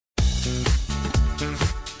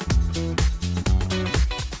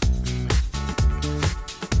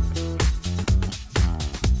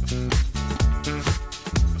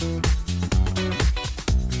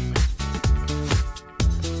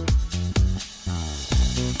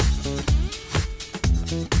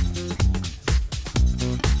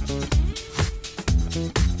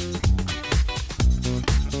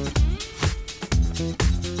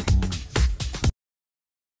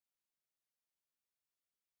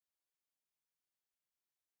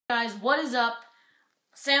Guys, what is up?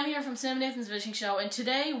 Sam here from Sam and Nathan's Fishing Show, and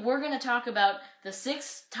today we're going to talk about the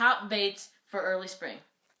 6 top baits for early spring.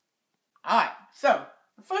 Alright, so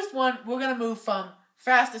the first one, we're going to move from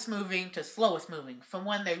fastest moving to slowest moving. From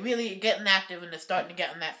when they're really getting active and they're starting to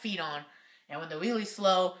get on that feed on, and when they're really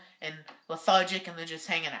slow and lethargic and they're just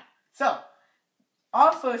hanging out. So,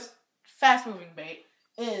 our first fast moving bait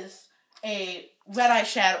is a red-eye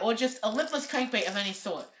shad or just a lipless crankbait of any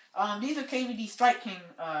sort. These are KVD Strike King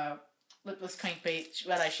lipless crankbait,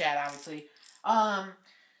 red-eye shad, obviously.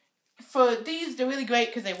 For these, they're really great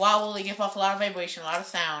because they wobble, they give off a lot of vibration, a lot of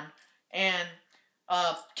sound. And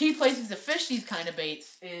key places to fish these kind of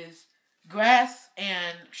baits is grass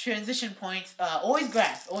and transition points. Always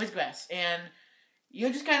grass. And you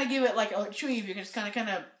just kind of give it like a retrieve. You can just kind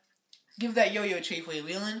of give that yo-yo retrieve where you're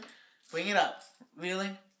reeling, bring it up,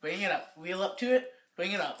 reeling, bring it up, reel up to it,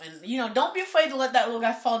 bring it up. And, you know, don't be afraid to let that little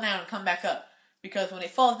guy fall down and come back up. Because when he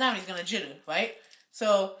falls down, he's going to jitter, right?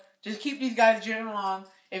 So, just keep these guys jittering along.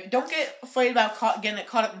 Don't get afraid about getting it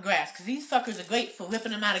caught up in grass. Because these suckers are great for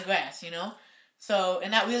ripping them out of grass, you know? So,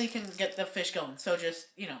 and that really can get the fish going. So, just,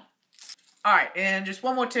 you know. Alright, and just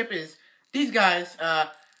one more tip is, these guys,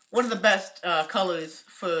 one of the best colors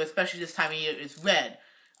for, especially this time of year, is red.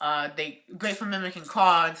 They great for mimicking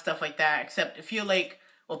craw and stuff like that. Except if your lake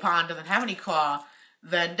or pond doesn't have any craw,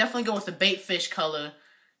 then definitely go with the bait fish color,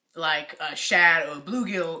 like a shad or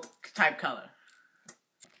bluegill type color.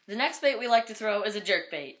 The next bait we like to throw is a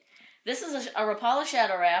jerkbait. This is a Rapala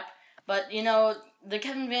Shadow Wrap, but, you know, the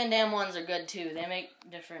Kevin Van Dam ones are good too. They make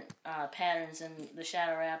different patterns in the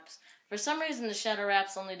Shadow Wraps. For some reason, the Shadow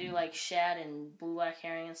Wraps only do, like, shad and blue black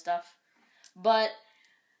herring and stuff. But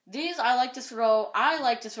these I like to throw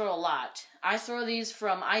a lot. I throw these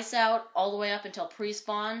from ice out all the way up until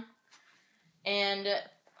pre-spawn. And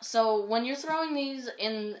so when you're throwing these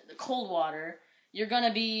in cold water, you're going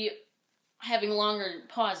to be having longer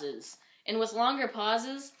pauses. And with longer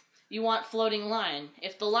pauses, you want floating line.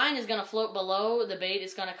 If the line is going to float below the bait,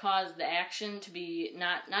 it's going to cause the action to be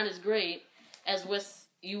not as great as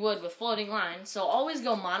you would with floating line. So always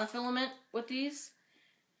go monofilament with these.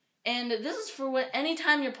 And this is for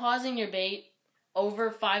anytime you're pausing your bait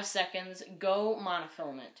over 5 seconds, go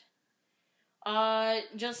monofilament.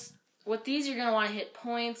 With these, you're going to want to hit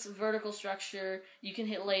points, vertical structure. You can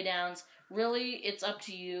hit laydowns. Really, it's up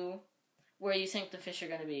to you where you think the fish are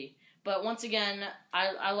going to be. But once again,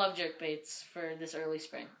 I love jerkbaits for this early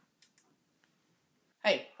spring.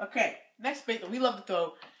 Hey, okay. Next bait that we love to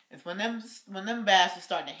throw is when them bass are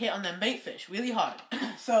starting to hit on them bait fish really hard.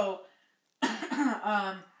 So,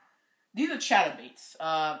 these are chatterbaits.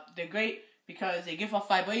 They're great because they give off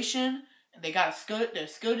vibration, and they got they're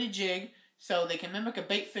skirted jig, so they can mimic a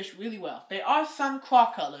bait fish really well. There are some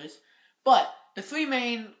craw colors, but the 3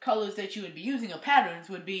 main colors that you would be using, or patterns,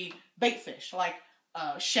 would be bait fish, like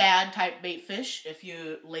shad type bait fish, if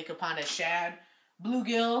your lake or pond has shad,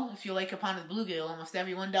 bluegill, if your lake or pond has bluegill, almost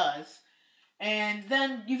everyone does. And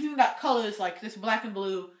then you've even got colors like this black and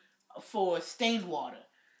blue for stained water.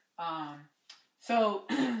 So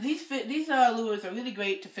these lures are really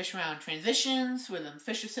great to fish around transitions, where the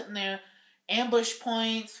fish are sitting there, ambush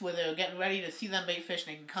points, where they're getting ready to see them bait fish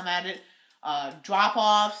and they can come at it,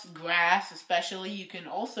 drop-offs, grass especially. You can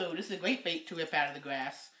also, this is a great bait to rip out of the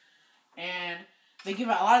grass. And they give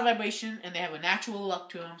out a lot of vibration, and they have a natural look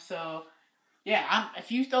to them. So, yeah,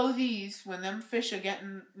 if you throw these, when them fish are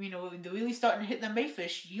getting, you know, they're really starting to hit them bait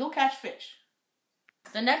fish, you'll catch fish.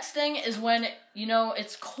 The next thing is when, you know,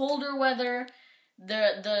 it's colder weather,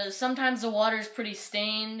 sometimes the water is pretty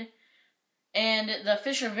stained, and the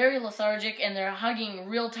fish are very lethargic, and they're hugging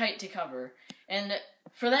real tight to cover. And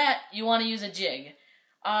for that, you want to use a jig.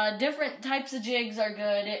 Different types of jigs are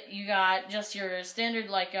good. You got just your standard,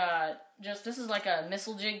 like, this is like a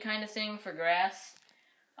missile jig kind of thing for grass.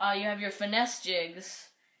 You have your finesse jigs,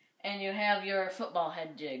 and you have your football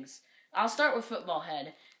head jigs. I'll start with football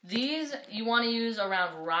head. These you want to use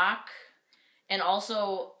around rock, and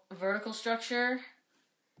also vertical structure.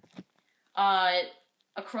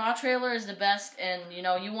 A craw trailer is the best, and you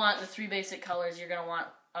know you want the 3 basic colors. You're gonna want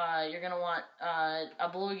a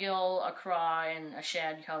bluegill, a craw, and a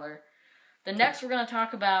shad color. The next we're going to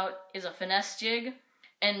talk about is a finesse jig.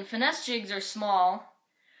 And finesse jigs are small,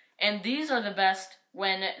 and these are the best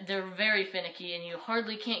when they're very finicky and you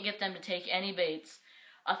hardly can't get them to take any baits.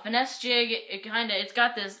 A finesse jig, it's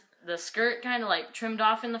got the skirt kind of like trimmed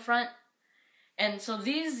off in the front. And so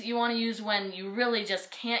these you want to use when you really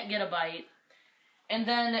just can't get a bite. And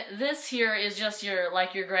then this here is just your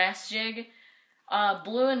grass jig.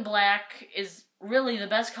 Blue and black is really the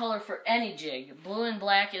best color for any jig. Blue and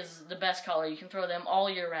black is the best color. You can throw them all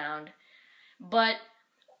year round. But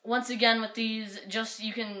once again, with these,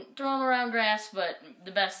 you can throw them around grass, but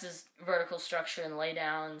the best is vertical structure and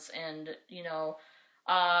laydowns and,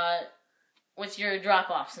 with your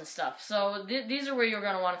drop-offs and stuff. So these are where you're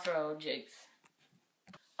going to want to throw jigs.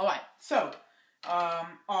 Alright, so,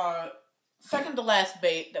 our second to last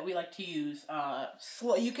bait that we like to use,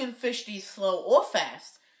 you can fish these slow or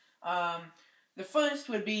fast. The first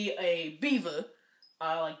would be a beaver,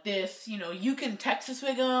 like this. You can Texas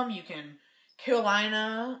rig them, you can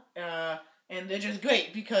Carolina, and they're just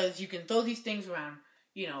great because you can throw these things around,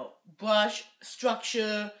 brush,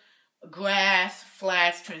 structure, grass,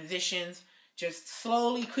 flats, transitions. Just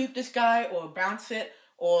slowly creep this guy or bounce it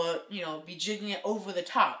or, be jigging it over the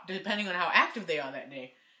top, depending on how active they are that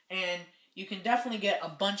day. And you can definitely get a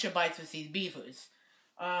bunch of bites with these beavers.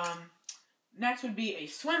 Next would be a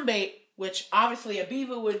swim bait, which obviously a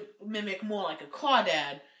beaver would mimic more like a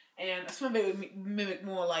crawdad, and a swim bait would mimic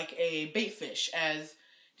more like a bait fish. As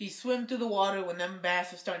these swim through the water, when them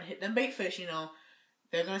bass are starting to hit them bait fish,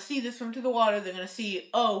 they're going to see this swim through the water. They're going to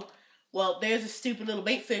see, oh, well, there's a stupid little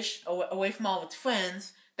bait fish away from all of its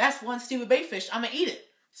friends. That's one stupid bait fish. I'm going to eat it.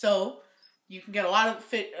 So you can get a lot of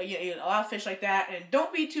fish like that. And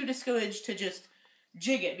don't be too discouraged to just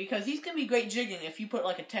jig it, because these can be great jigging if you put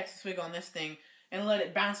like a Texas rig on this thing and let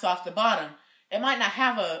it bounce off the bottom. It might not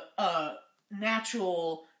have a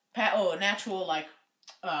natural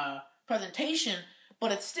presentation,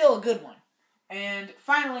 but it's still a good one. And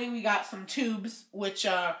finally, we got some tubes, which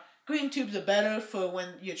green tubes are better for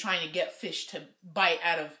when you're trying to get fish to bite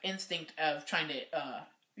out of instinct of trying to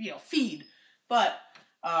feed. But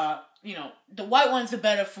the white ones are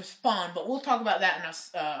better for spawn, but we'll talk about that in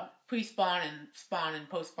our pre-spawn and spawn and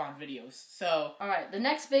post-spawn videos. So, alright, the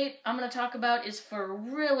next bait I'm going to talk about is for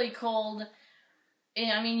really cold.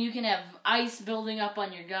 You can have ice building up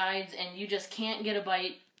on your guides and you just can't get a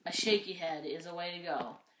bite. A shaky head is a way to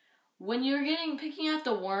go. When you're picking out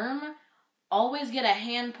the worm, always get a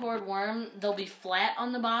hand-poured worm. They'll be flat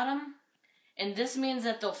on the bottom, and this means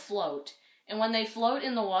that they'll float. And when they float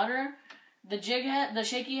in the water, the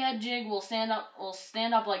shaky head jig will stand up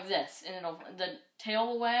like this, and the tail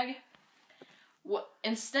will wag.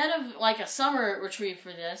 Instead of like a summer retrieve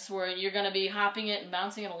for this, where you're going to be hopping it and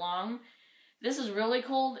bouncing it along, this is really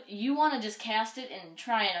cold. You want to just cast it and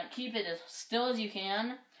try and keep it as still as you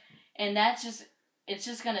can, and it's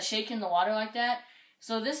just going to shake in the water like that.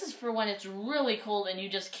 So this is for when it's really cold and you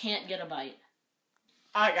just can't get a bite.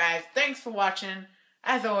 Alright guys, thanks for watching.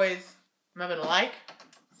 As always, remember to like,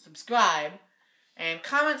 subscribe, and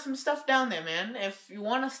comment some stuff down there, man. If you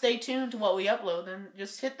want to stay tuned to what we upload, then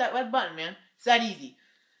just hit that red button, man. It's that easy.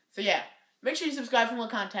 So yeah, make sure you subscribe for more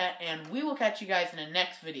content, and we will catch you guys in the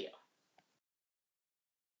next video.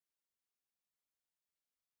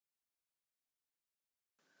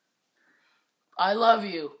 I love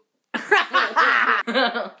you.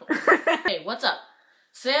 Hey, what's up?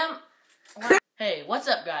 Sam? Hey, what's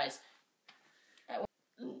up, guys? Ow,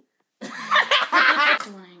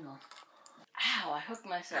 I hooked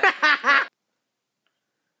myself.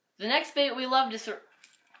 The next bait we love to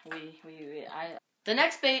The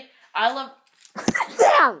next bait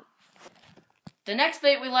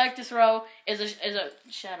we like to throw is a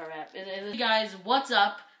shadow rap. Guys, what's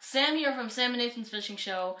up? Sam here from Sam and Nathan's Fishing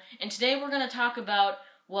Show, and today we're going to talk about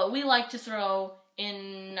what we like to throw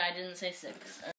in, I didn't say 6.